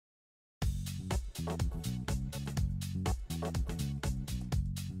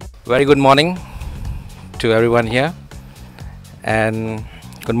Very good morning to everyone here, and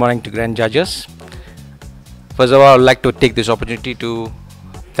good morning to grand judges. First of all, I would like to take this opportunity to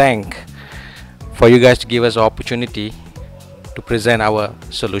thank for you guys to give us the opportunity to present our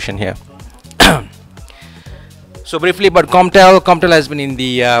solution here. So briefly about Comptel. Comptel has been in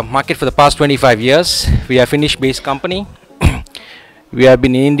the market for the past 25 years. We are a Finnish-based company. We have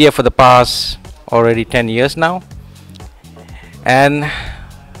been in India for the past already 10 years now, and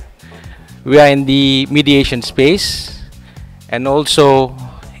we are in the mediation space and also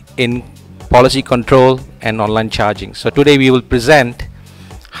in policy control and online charging. So today we will present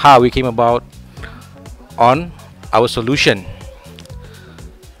how we came about on our solution.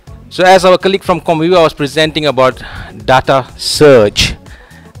 So as our colleague from Comviva was presenting about data surge,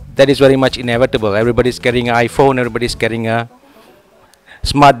 that is very much inevitable. Everybody's carrying an iPhone, everybody's carrying a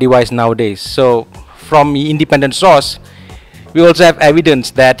smart device nowadays. So from independent source, we also have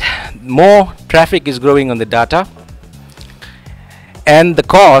evidence that more traffic is growing on the data, and the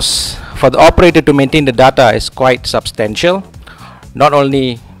cost for the operator to maintain the data is quite substantial, not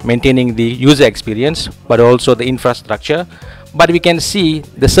only maintaining the user experience but also the infrastructure. But we can see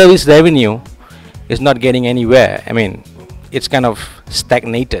the service revenue is not getting anywhere. I mean, it's kind of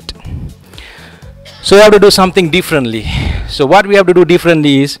stagnated. So we have to do something differently. So what we have to do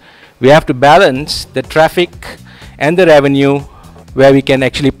differently is we have to balance the traffic and the revenue, where we can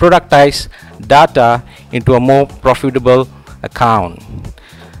actually productize data into a more profitable account.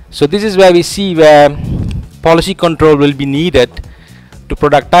 So this is where we see where policy control will be needed to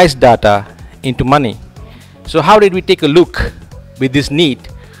productize data into money. So how did we take a look with this need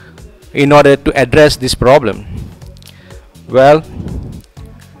in order to address this problem? Well,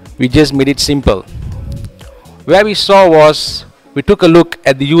 we just made it simple. Where we saw was we took a look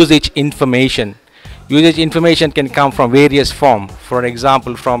at the usage information. Usage information can come from various forms. For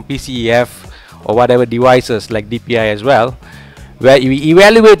example, from PCEF or whatever devices like DPI as well, where we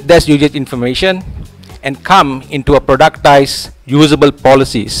evaluate this usage information and come into a productized usable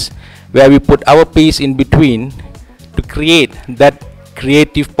policies, where we put our piece in between to create that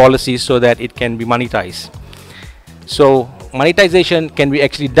creative policy so that it can be monetized. So monetization can be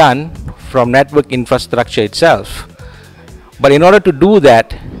actually done from network infrastructure itself. But in order to do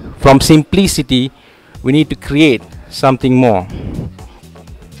that, from simplicity, we need to create something more.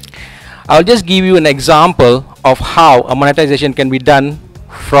 I'll just give you an example of how a monetization can be done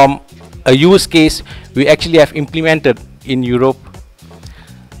from a use case we actually have implemented in Europe.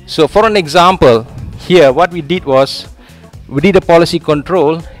 So for an example, here what we did was we did a policy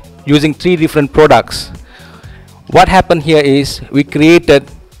control using 3 different products. What happened here is we created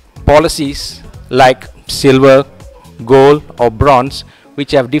policies like silver, gold or bronze,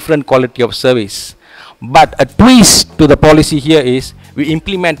 which have different quality of service. But a twist to the policy here is we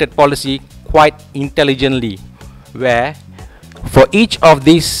implemented policy quite intelligently, where for each of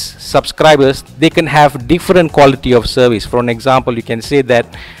these subscribers they can have different quality of service. For an example, you can say that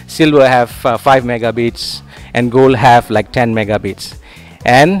silver have 5 megabits and gold have like 10 megabits,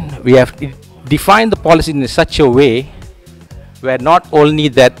 and we have defined the policy in such a way where not only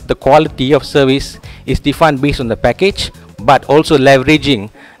that the quality of service is defined based on the package, but also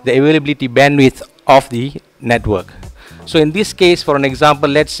leveraging the availability bandwidth of the network. So in this case, for an example,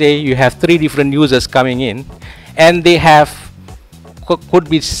 let's say you have 3 different users coming in and they have could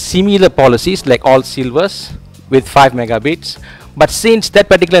be similar policies like all silvers with 5 megabits, but since that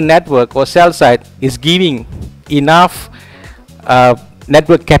particular network or cell site is giving enough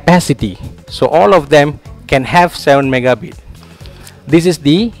network capacity, so all of them can have 7 megabit. This is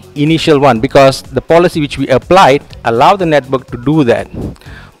the initial one because the policy which we applied allow the network to do that.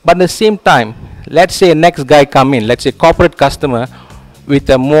 But at the same time, let's say next guy come in, let's say corporate customer with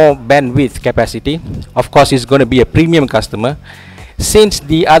a more bandwidth capacity. Of course, he's going to be a premium customer. Since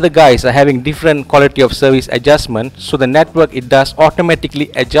the other guys are having different quality of service adjustment, so the network, it does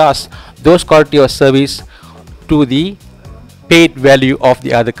automatically adjust those quality of service to the paid value of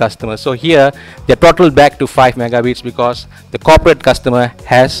the other customer. So here they throttle back to 5 megabits because the corporate customer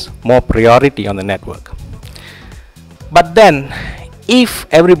has more priority on the network. But then if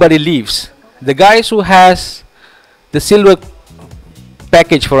everybody leaves, the guys who has the silver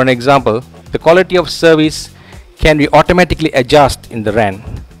package, for an example, the quality of service can be automatically adjusted in the RAN.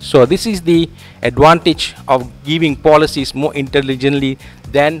 So this is the advantage of giving policies more intelligently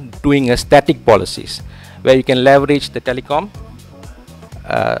than doing a static policies, where you can leverage the telecom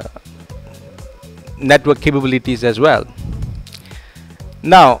network capabilities as well.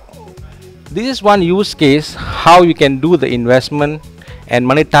 Now, this is one use case how you can do the investment and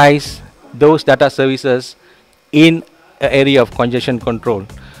monetize those data services in an area of congestion control.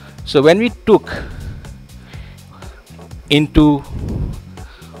 So when we took into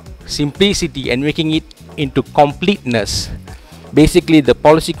simplicity and making it into completeness, basically the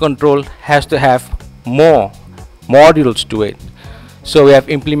policy control has to have more modules to it. So we have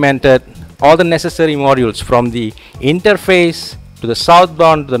implemented all the necessary modules from the interface to the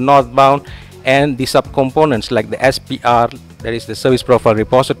southbound to the northbound, and the subcomponents like the SPR, that is the service profile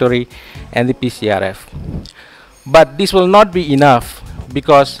repository, and the PCRF. But this will not be enough,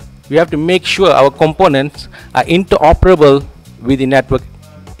 because we have to make sure our components are interoperable with the network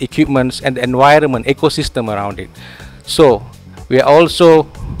equipments and the environment ecosystem around it. So we are also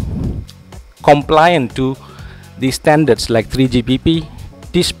compliant to the standards like 3GPP,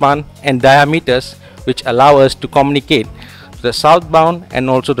 T-span, and diameters, which allow us to communicate to the southbound and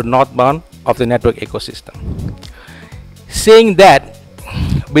also the northbound of the network ecosystem. Saying that,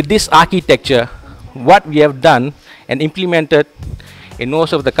 with this architecture, what we have done and implemented in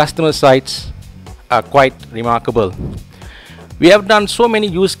most of the customer sites are quite remarkable. We have done so many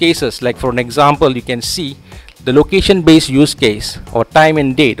use cases, like for an example, you can see the location-based use case, or time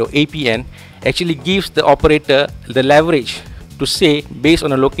and date, or APN, actually gives the operator the leverage to say, based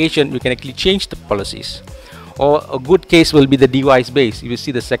on a location, you can actually change the policies. Or a good case will be the device base. You will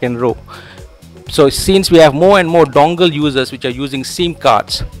see the second row. So since we have more and more dongle users which are using SIM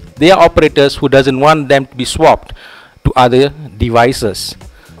cards, they are operators who doesn't want them to be swapped to other devices.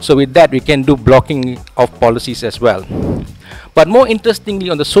 So with that, we can do blocking of policies as well. But more interestingly,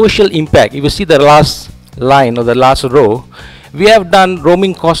 on the social impact, if you see the last line or the last row, we have done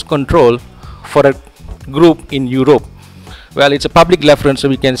roaming cost control for a group in Europe. Well, it's a public reference, so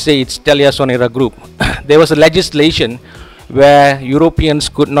we can say it's TeliaSonera Group. There was a legislation where Europeans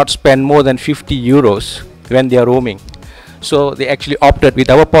could not spend more than 50 euros when they are roaming. So they actually opted with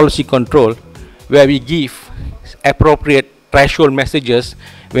our policy control, where we give appropriate threshold messages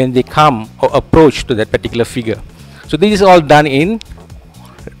when they come or approach to that particular figure. So this is all done in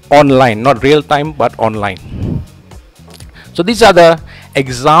online, not real time, but online. So these are the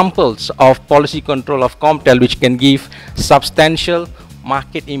examples of policy control of Comptel, which can give substantial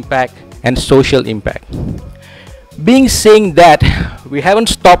market impact and social impact. Being saying that, we haven't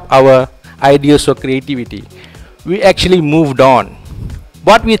stopped our ideas or creativity. We actually moved on.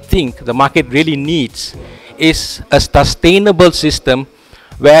 What we think the market really needs is a sustainable system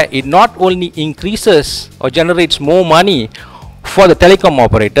where it not only increases or generates more money for the telecom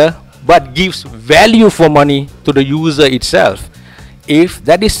operator, but gives value for money to the user itself. If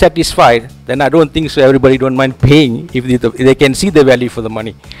that is satisfied, then I don't think so everybody don't mind paying if they can see the value for the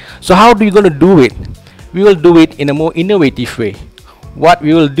money. So how are you going to do it? We will do it in a more innovative way. What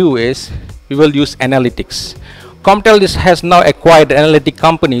we will do is, we will use analytics. Comptel has now acquired analytic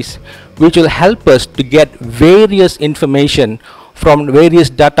companies which will help us to get various information from various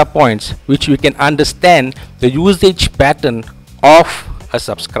data points, which we can understand the usage pattern of a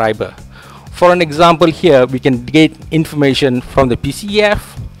subscriber. For an example here, we can get information from the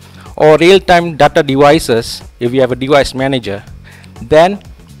PCF or real-time data devices if we have a device manager, then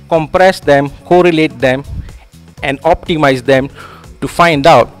compress them, correlate them, and optimize them to find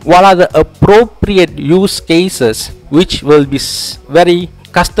out what are the appropriate use cases which will be very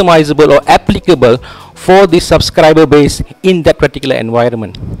customizable or applicable for the subscriber base in that particular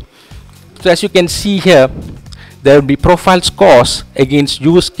environment. So as you can see here, there will be profile scores against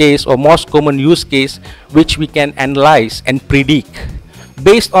use case or most common use case, which we can analyze and predict.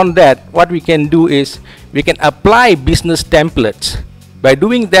 Based on that, what we can do is we can apply business templates. By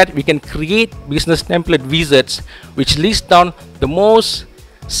doing that, we can create business template wizards which list down the most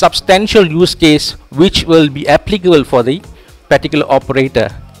substantial use case which will be applicable for the particular operator,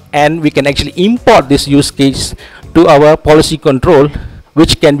 and we can actually import this use case to our policy control,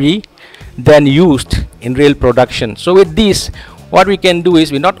 which can be then used in real production. So with this, what we can do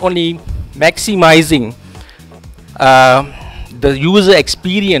is we're not only maximizing the user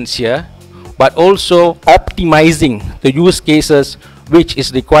experience here, but also optimizing the use cases which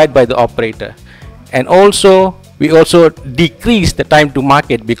is required by the operator. And also we also decrease the time to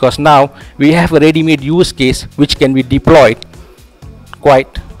market, because now we have a ready-made use case which can be deployed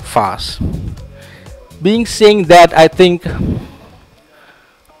quite fast. Being saying that, I think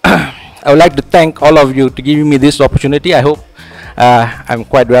I would like to thank all of you to giving me this opportunity. I hope I'm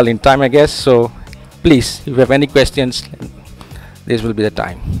quite well in time, I guess. So please, if you have any questions, this will be the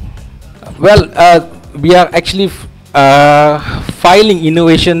time. Well, we are actually filing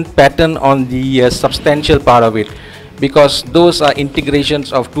innovation pattern on the substantial part of it, because those are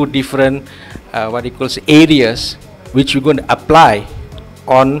integrations of two different areas which we're going to apply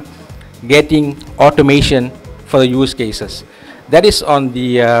on getting automation for the use cases. That is on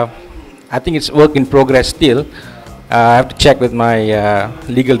the, I think it's work in progress still. I have to check with my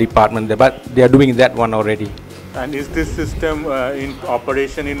legal department there, but they are doing that one already. And is this system in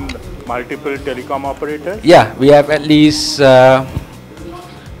operation in multiple telecom operators? Yeah, we have at least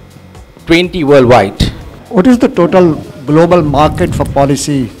 20 worldwide. What is the total global market for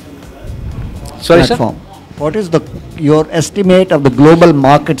policy Sorry, platform? What is your estimate of the global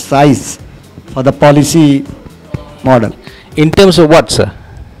market size for the policy model? In terms of what, sir?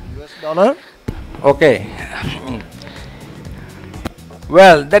 US dollar? Okay.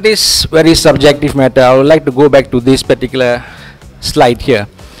 Well, that is very subjective matter. I would like to go back to this particular slide here.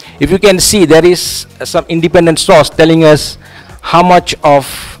 If you can see, there is some independent source telling us how much of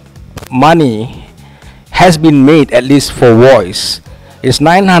money has been made, at least for voice. It's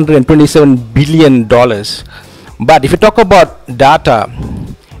 $927 billion. But if you talk about data,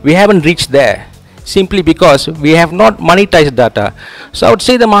 we haven't reached there, simply because we have not monetized data. So I would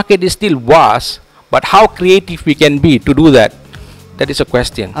say the market is still vast, but how creative we can be to do that, that is a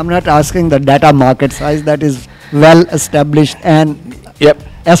question. I'm not asking the data market size, that is well established and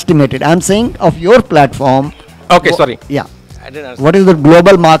estimated. I'm saying of your platform. Okay, sorry. Yeah. I didn't understand. What is the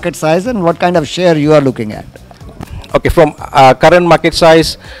global market size and what kind of share you are looking at? Okay, from current market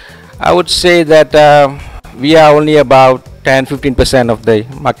size, I would say that we are only about 10-15% of the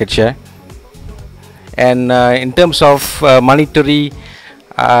market share. And in terms of monetary,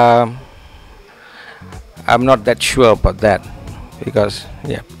 I'm not that sure about that, because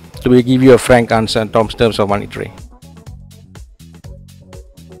to give you a frank answer in terms of monetary.